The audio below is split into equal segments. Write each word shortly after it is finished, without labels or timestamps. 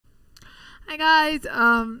Hi guys,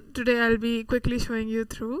 today I'll be quickly showing you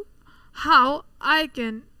through how I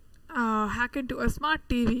can hack into a smart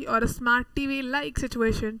TV or a smart TV like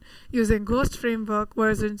situation using Ghost Framework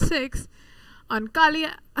version 6 on Kali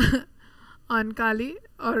on Kali,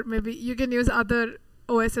 or maybe you can use other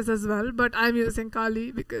OSs as well, but I'm using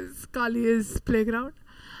Kali because Kali is playground.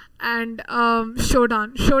 And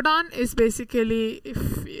Shodan. Shodan is basically,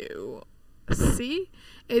 if you see,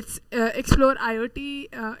 it's Explore IoT.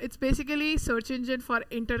 It's basically search engine for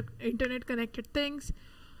internet connected things,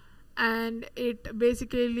 and it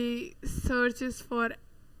basically searches for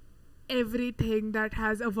everything that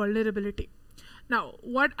has a vulnerability. Now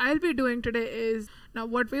what I'll be doing today is, now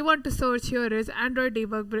what we want to search here is Android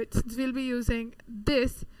Debug Bridge, since we'll be using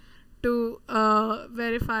this to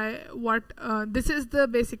verify what this is the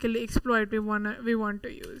basically exploit we want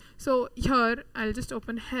to use. So here I'll just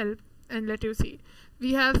open help and let you see.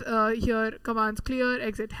 We have here commands clear,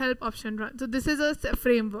 exit, help, option, run. So this is a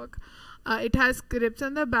framework. It has scripts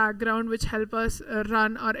in the background which help us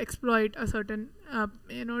run or exploit a certain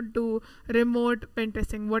do remote pen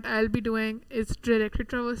testing. What I'll be doing is directory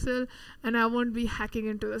traversal, and I won't be hacking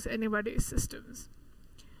into anybody's systems.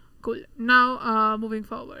 Cool. Now moving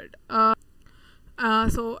forward,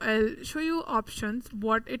 so I'll show you options.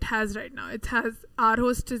 What it has right now, it has our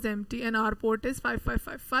host is empty and our port is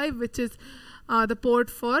 5555, which is the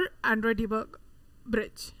port for Android Debug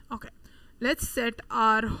Bridge. Okay, let's set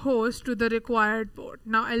our host to the required port.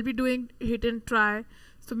 Now I'll be doing hit and try,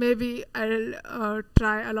 so maybe I'll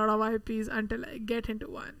try a lot of IPs until I get into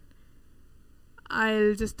one.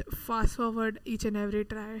 I'll just fast forward each and every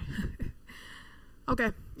try.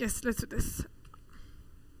 Okay, yes, let's do this.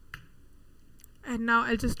 And now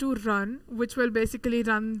I'll just do run, which will basically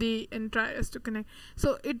run the entire to connect.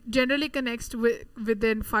 So it generally connects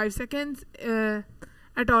within 5 seconds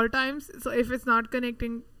at all times. So if it's not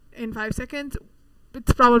connecting in 5 seconds,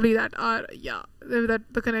 it's probably that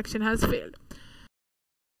the connection has failed.